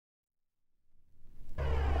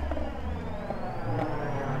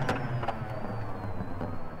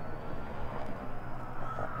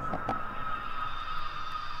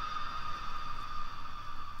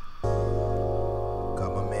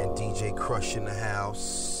DJ Krush in the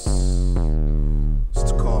house. It's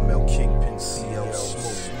the Carmel Kingpin, CL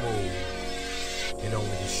Smooth. And only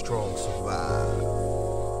the strong survive.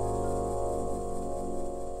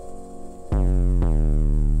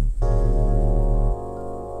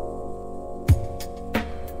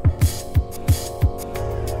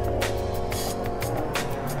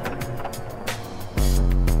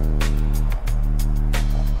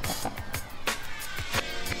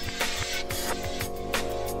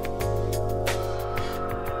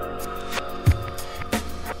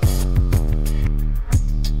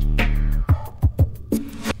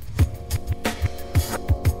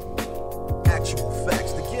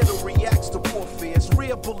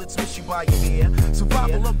 Bullets miss you by your hair.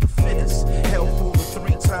 Survival of the fittest. Hell full of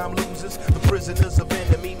three-time losers. The prisoners of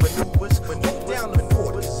enemy maneuvers. Hold down the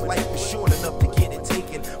fort, cause life is short enough to get it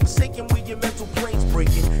taken. Forsaken with your mental planes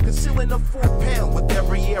breaking. Concealing a 4 pound with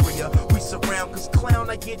every area we surround. Cause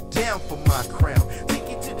clown, I get down for my crown. Take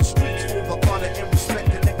it to the streets for the honor and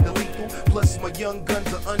respect. Connect the lethal. Plus my young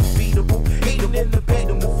guns are unbeatable. Aiding in the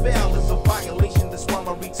bed and the foul is a violation. That's why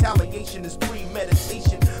my retaliation is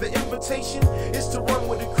premeditation. The invitation is to run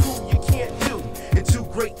with a crew you can't do. And too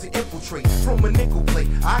great to infiltrate from a nickel plate.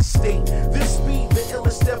 I state this be the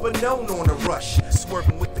illest ever known on a rush.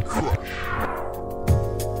 Swerving with the Krush.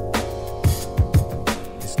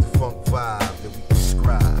 It's the funk vibe that we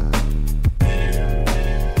prescribe.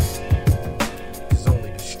 Cause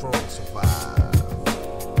only the strong survive.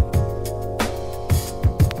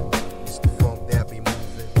 It's the funk that be moving.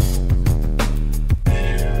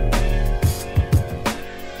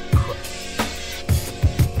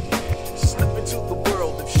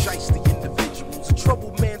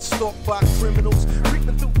 Troubled man stalked by criminals,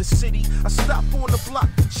 creeping through the city. I stop on the block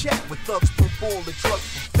to chat with thugs, pump all the drugs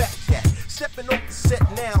from Fat Cat. Stepping off the set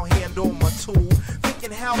now, hand on my tool,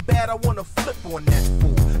 thinking how bad I wanna flip on that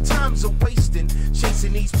fool. Times are wasting,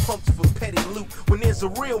 chasing these punks for petty loot, when there's a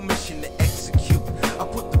real mission to execute. I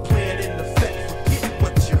put the plan in effect, forget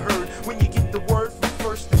what you heard, when you get the word from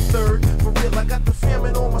first and third. For real, I got the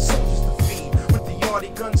famine on my soldiers to feed, with the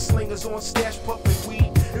yardie gunslingers on stash puffing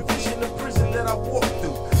weed. Envision the prison that I walk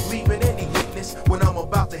through, leaving any witness when I'm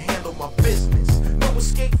about to handle my business. No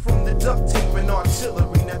escape from the duct tape and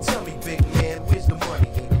artillery. Now tell me, big man, where's the money?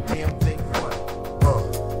 Ain't the damn thing funny.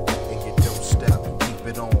 And you don't stop, keep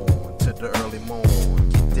it on to the early morn.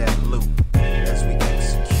 Get that loot as we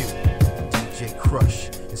execute. DJ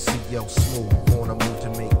Krush and CL Smooth on a move to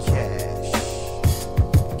make cash.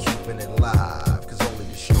 Keeping it live, cause only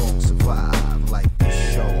the strong survive. Like the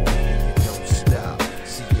show.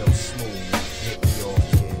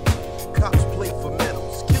 Cops play for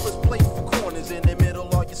medals, killers play for corners. In the middle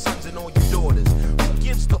are your sons and all your daughters. Who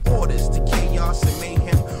gives the orders to chaos and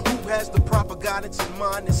mayhem? Who has the proper guidance in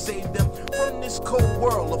mind to save them from this cold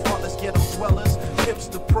world of heartless ghetto dwellers? Pimps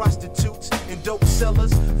to prostitutes and dope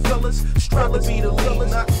sellers. Fellas, strive to be the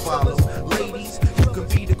lead, not follow. Ladies, you can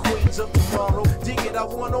be the queens of tomorrow. Dig it, I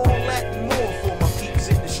want all that and more for my peeps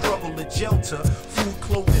in the struggle to shelter. Food,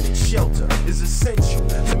 clothing, and shelter is essential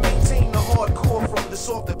to maintain the hardcore from the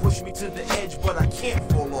soft that push me to the edge, but I can't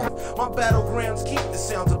fall off. My battlegrounds keep the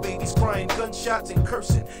sounds of babies crying, gunshots and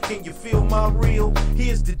cursing. Can you feel my real?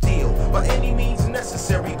 Here's the deal. By any means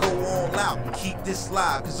necessary, go all out and keep this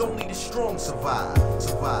live, cause only the strong survive.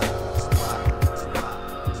 Survive.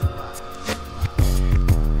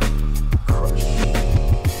 Krush.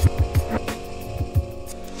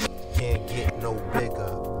 Can't get no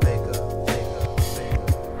bigger.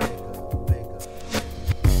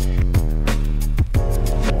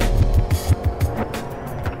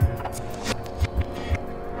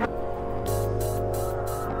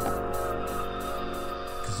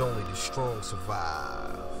 Only the strong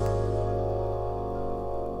survive.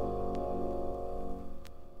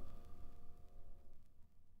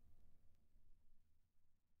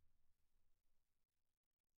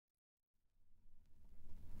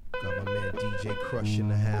 Got my man DJ Krush in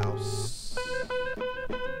the house.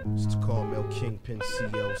 It's the Carmel Kingpin,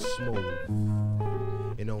 CL Smooth.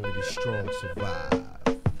 And only the strong survive.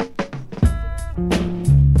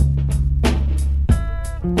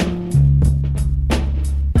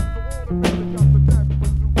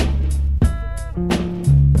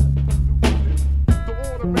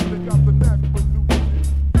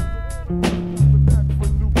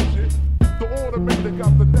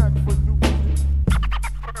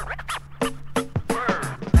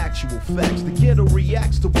 Facts, the ghetto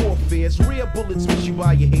reacts to warfare. Rare bullets miss you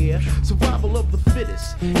by your hair. here. Survival of the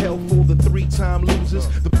fittest, hell for the three-time losers,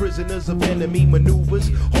 the prisoners of enemy maneuvers.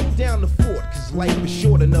 Hold down the fort, cause life is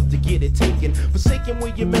short enough to get it taken. Forsaken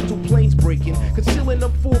where your mental plane's breaking, concealing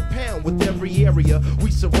up 4 pound with every area we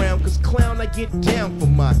surround. Cause clown, I get down for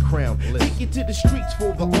my crown. Take it to the streets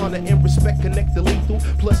for the honor and respect, connect the lethal.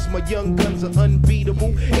 Plus my young guns are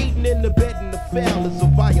unbeatable. Aiding in the bed and the foul is a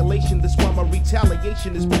violation. That's why my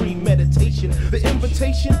retaliation is premeditation. The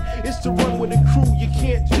invitation is to run with a crew you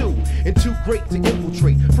can't do, and too great to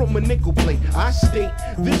infiltrate from a nickel plate. I state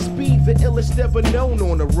this be the illest ever known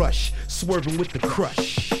on a rush, swerving with the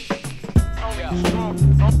crush. Oh yeah.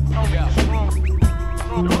 Oh yeah.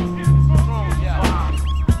 Oh yeah.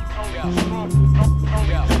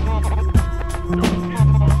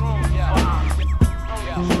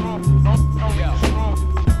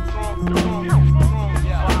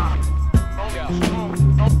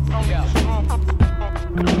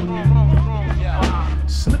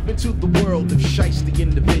 To the world of shiesty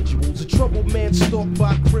individuals, a troubled man stalked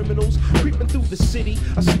by criminals, creeping through the city.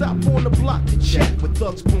 I stop on the block to chat with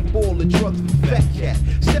thugs, pump all the drugs for Fat Cat.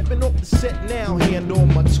 Stepping off the set now, hand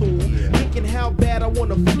on my tool, thinking how bad I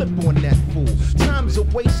wanna flip on that fool. Times are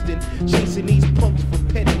wasting, chasing these punks for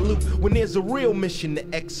petty loot, when there's a real mission to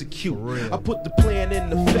execute. I put the plan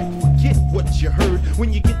in effect, forget what you heard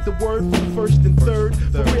when you get the word from first and third.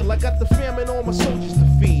 For real, I got the famine on my soldiers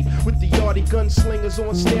to feed, with the yardie gunslingers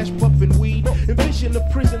on stash puffing weed. Envision the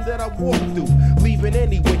prison that I walk through, leaving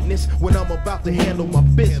any witness when I'm about to handle my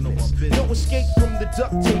business. No escape from the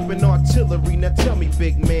duct tape and artillery. Now tell me,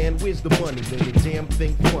 big man, where's the money? Then the damn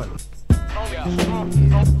thing funny. Oh yeah. Oh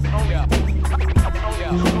yeah. Oh yeah. Oh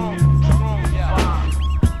yeah. Oh yeah.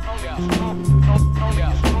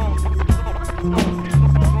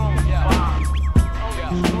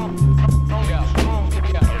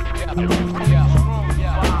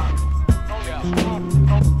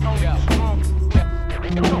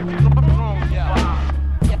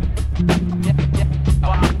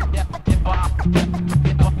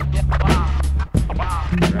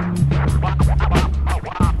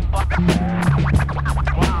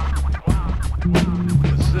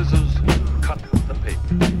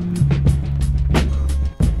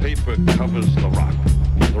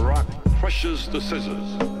 The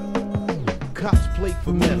scissors. Cops play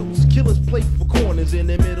for medals, killers play for corners. In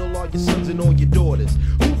the middle are your sons and all your daughters.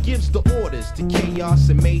 Who gives the orders to chaos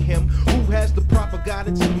and mayhem? Who has the proper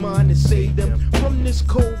guidance in mind to save them from this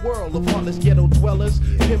cold world of heartless ghetto dwellers?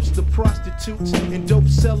 Pimps to prostitutes and dope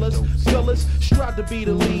sellers. Fellas, strive to be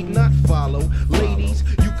the lead, not follow. Ladies,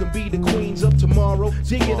 you can be the queens of tomorrow.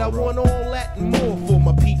 Dig it, I want all that and more for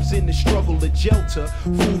my peeps in the struggle to shelter.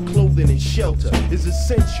 Food, clothing, and shelter is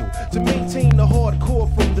essential to maintain the hardcore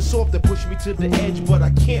from the soft that push me to the edge, but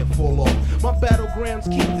I can't fall off. My battlegrounds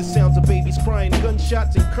keep the sounds of babies crying,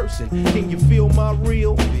 gunshots and cursing. Can you feel my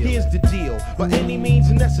reel? Here's the deal. By any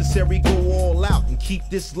means necessary, go all out and keep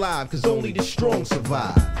this live, cause only the strong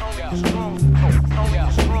survive. Oh yeah. Oh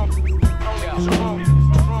yeah. Oh yeah.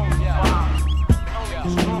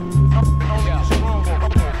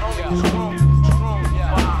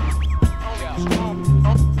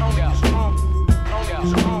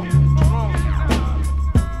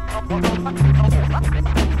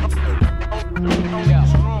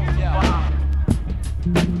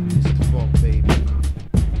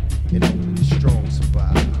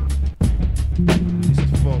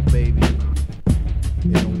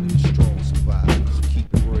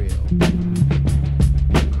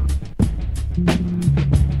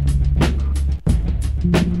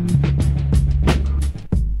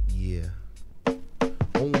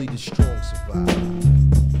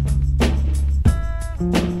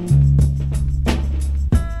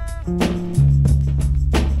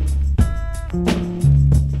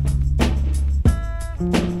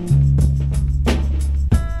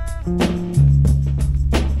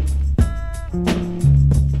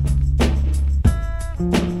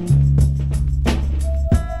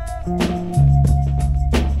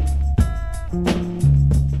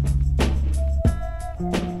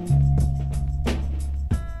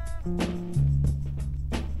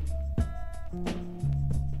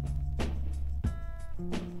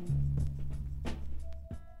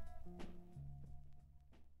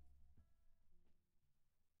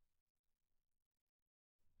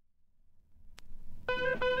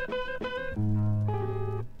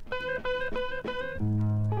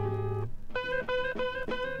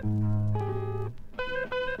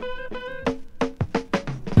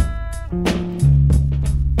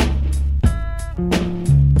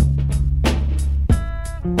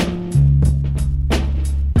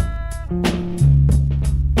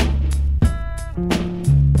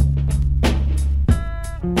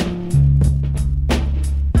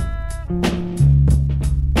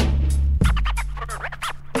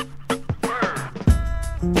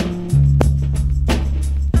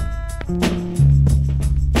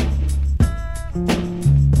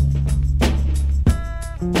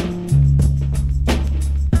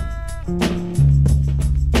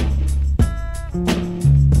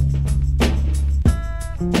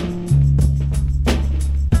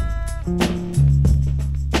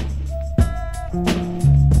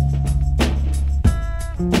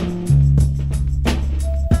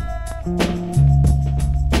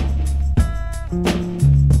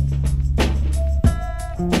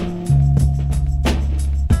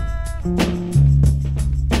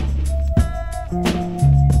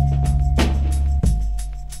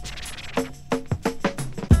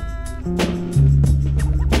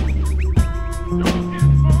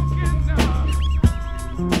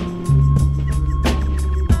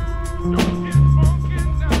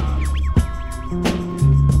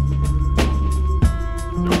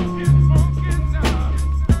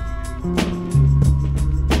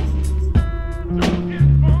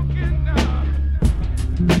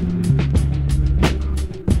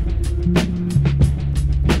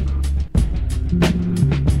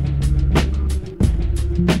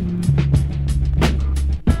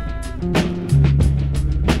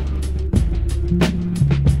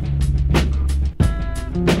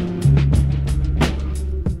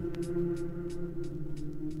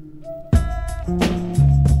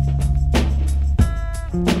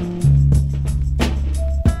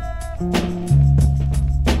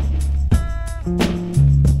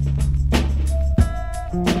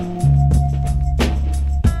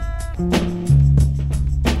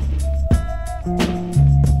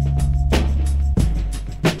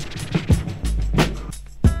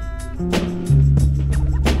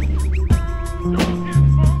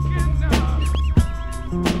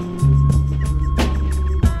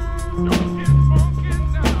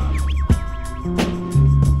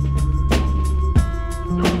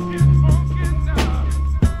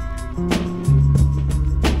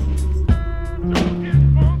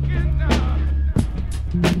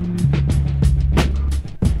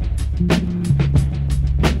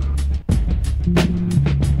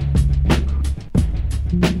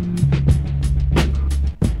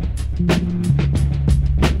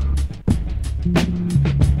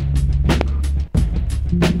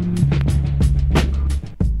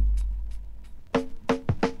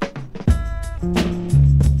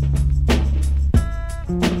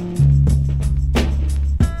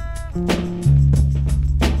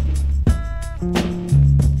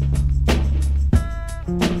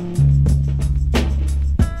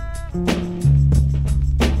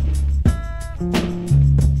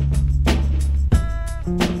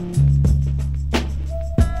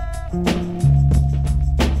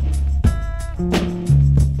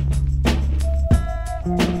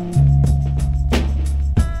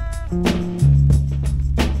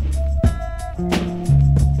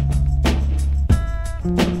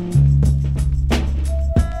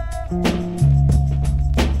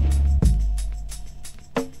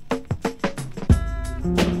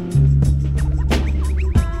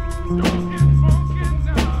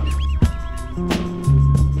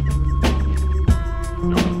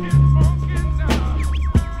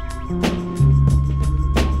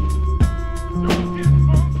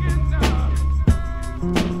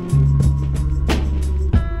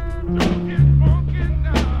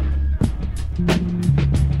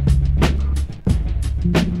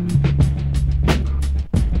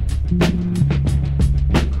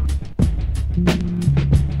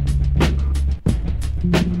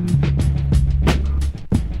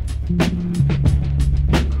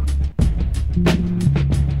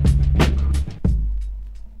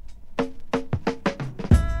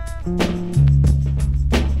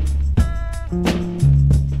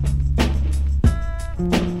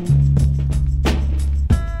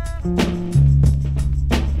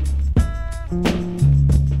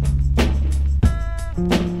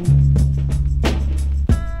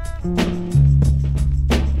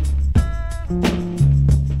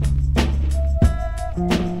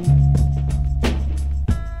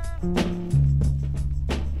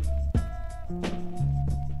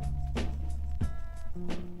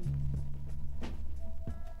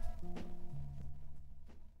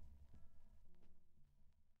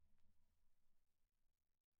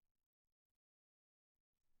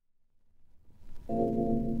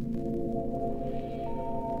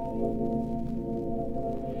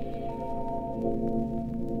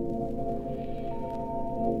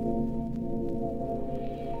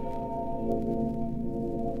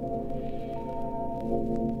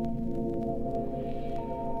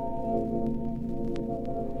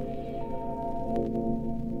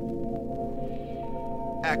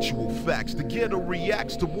 Actual facts, the ghetto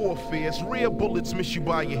reacts to warfares. Rare bullets miss you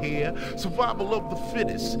by your hair. Survival of the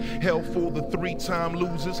fittest. Hell for the three-time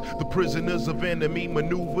losers, the prisoners of enemy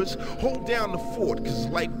maneuvers. Hold down the fort, cause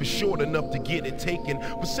life is short enough to get it taken.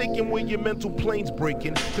 Forsaken where your mental plane's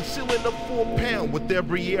breaking. Concealing a 4 pound with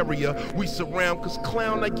every area we surround. Cause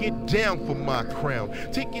clown, I get down for my crown.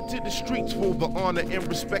 Take it to the streets for the honor and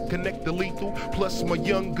respect. Connect the lethal, plus my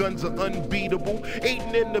young guns are unbeatable.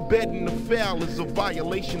 Aiding in the bed and the foul is a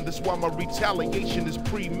violation. That's why my retaliation is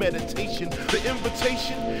premeditation. The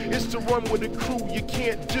invitation is to run with a crew you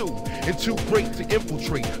can't do, and too great to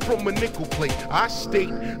infiltrate from a nickel plate. I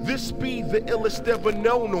state this be the illest ever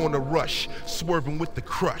known on a rush, swerving with the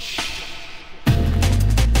Krush.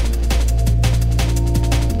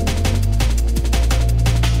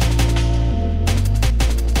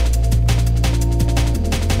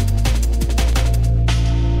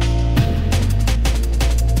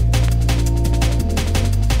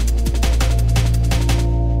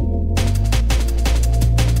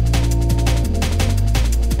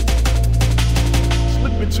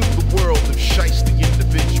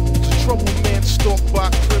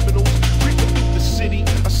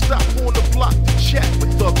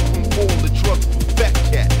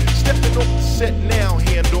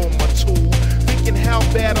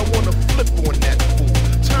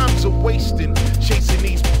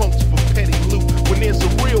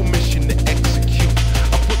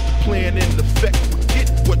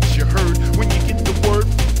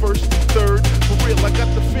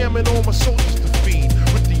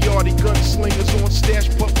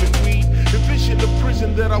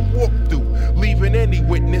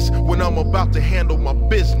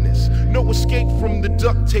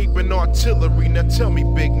 Tape and artillery. Now tell me,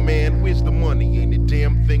 big man, where's the money? Ain't a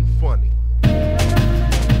damn thing funny.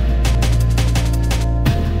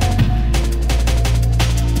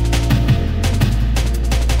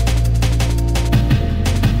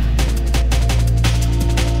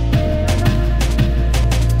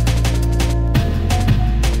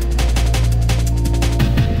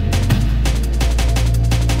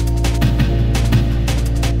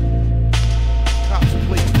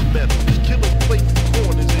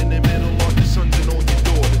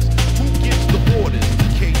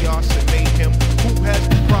 Chaos and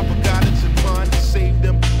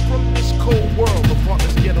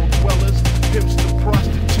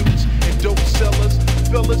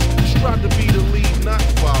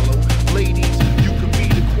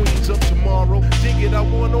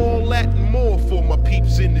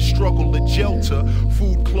gelter.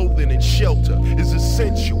 Food, clothing, and shelter is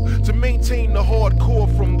essential to maintain the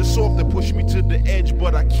hardcore from the soft that push me to the edge,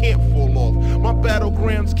 but I can't fall off. My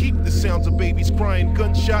battlegrounds keep the sounds of babies crying,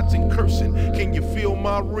 gunshots, and cursing. Can you feel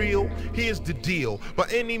my reel? Here's the deal. By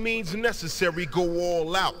any means necessary, go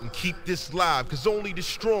all out and keep this live, cause only the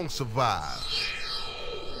strong survive.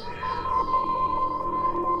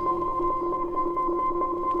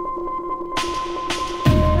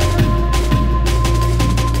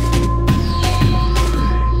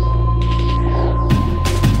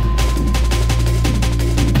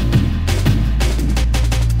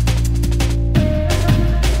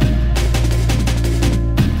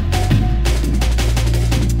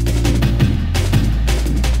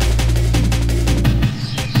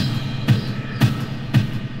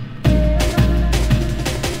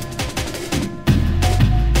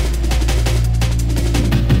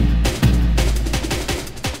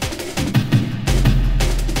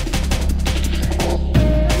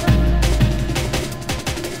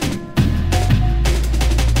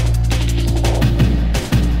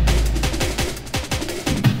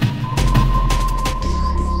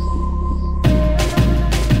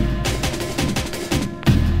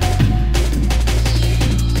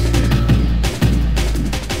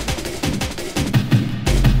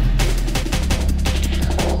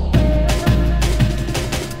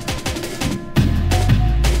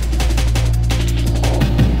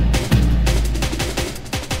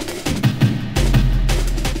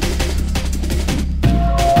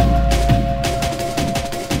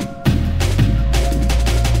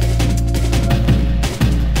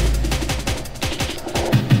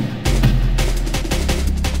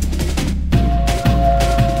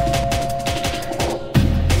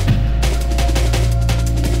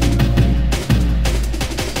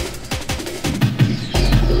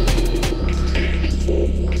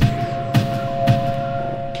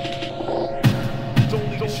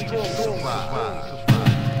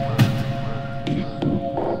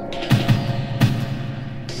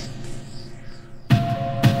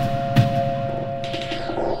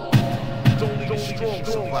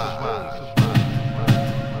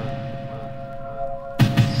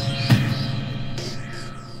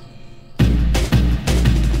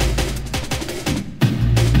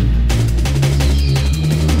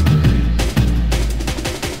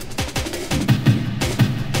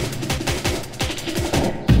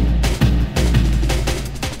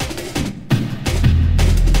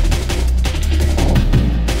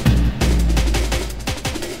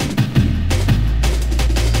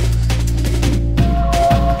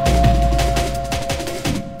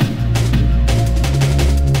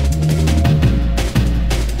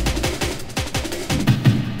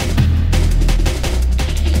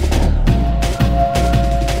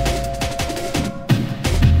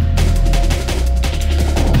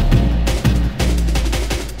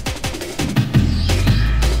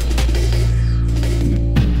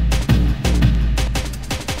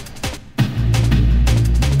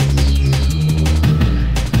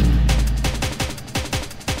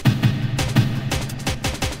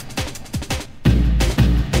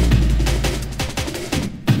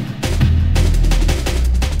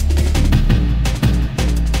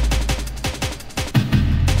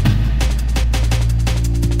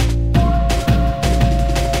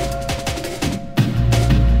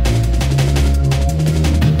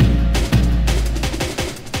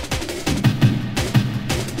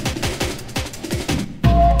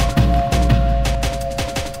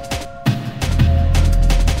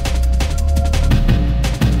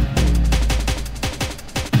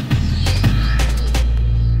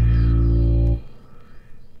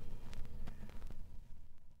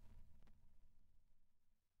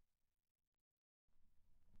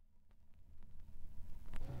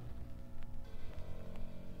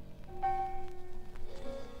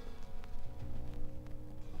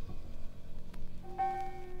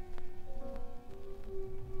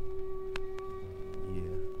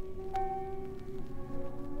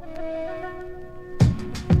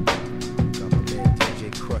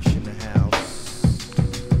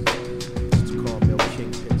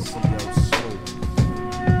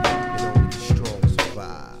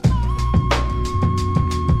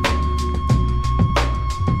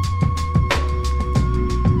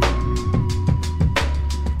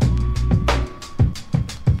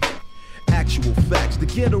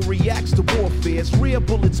 ghetto reacts to warfare. Rare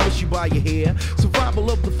bullets miss you by your hair.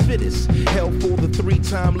 Survival of the fittest. Hell for the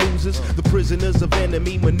three-time losers. The prisoners of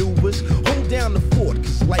enemy maneuvers. Hold down the fort,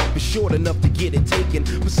 cause life is short enough to get it taken.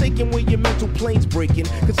 Forsaken when your mental plane's breaking.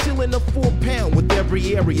 Concealing a 4-pound with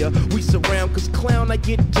every area we surround. Cause clown, I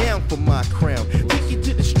get down for my crown. Take you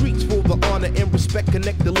to the streets for the the honor and respect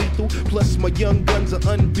connect the lethal. Plus my young guns are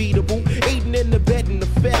unbeatable. Aiding and abetting the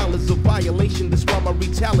foul is a violation. That's why my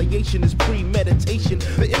retaliation is premeditation.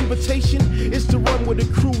 The invitation is to run with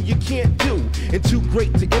a crew you can't do, and too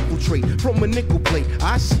great to infiltrate from a nickel plate.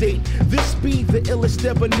 I state this be the illest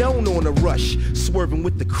ever known on a rush, swerving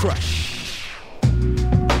with the crush.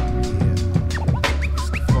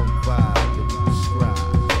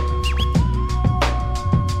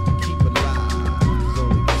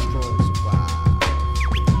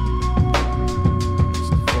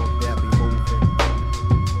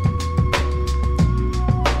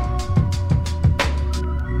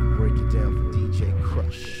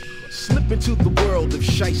 Into the world of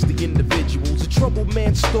shiesty individuals, a troubled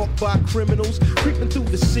man stalked by criminals, creeping through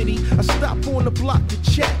the city. I stop on the block to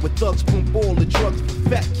chat with thugs, pump all the drugs for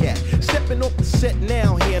Fat Cat. Stepping off the set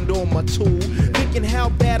now, hand on my tool, thinking how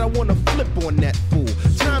bad I wanna flip on that fool.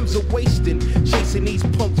 Times are wasting, chasing these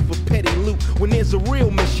punks for petty loot, when there's a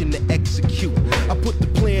real mission to execute. I put the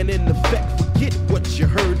plan in effect, forget what you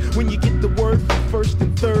heard when you get the word from first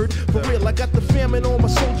and third. For real, I got the famine on my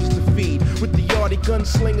soldiers to feed, with the yardy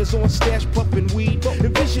gunslingers on stash puffin' weed.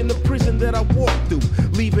 Envision the prison that I walk through,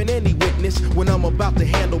 leaving any witness when I'm about to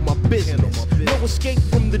handle my business. No escape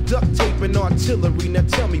from the duct tape and artillery. Now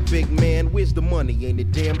tell me, big man, where's the money? Ain't a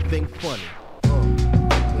damn thing funny.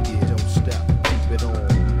 Yeah, don't stop, keep it on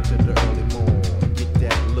to the early morn. Get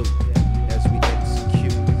that loot as we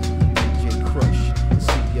execute. DJ Krush,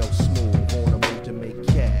 CL Smooth on a move to make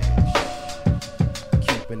cash.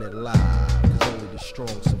 Keeping it live, 'cause only the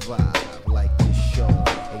strong survive. Like this show,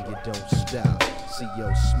 and you don't stop.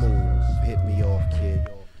 CO Smooth, hit me off, kid.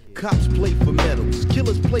 Cops play for medals,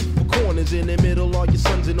 killers play for corners. In the middle are your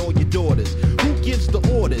sons and all your daughters. Who gives the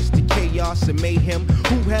orders to chaos and mayhem?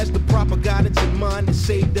 Who has the proper guidance in mind to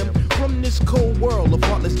save them from this cold world of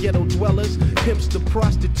heartless ghetto dwellers? Pimps to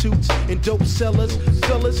prostitutes and dope sellers.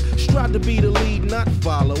 Fellas, strive to be the lead, not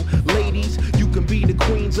follow. Ladies, you can be the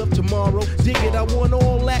queens of tomorrow. Dig it, I want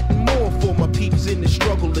all that and more for my peeps in the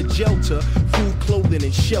struggle to shelter. Food, clothing,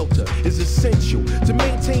 and shelter is essential to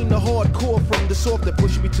maintain the hardcore from the soft that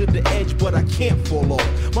push me to the edge, but I can't fall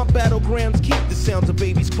off. My battlegrounds keep the sounds of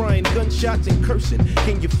babies crying, gunshots and cursing.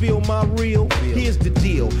 Can you feel my real? Here's the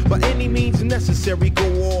deal. By any means necessary, go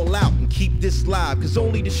all out and keep this live, 'cause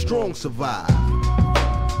only the strong survive.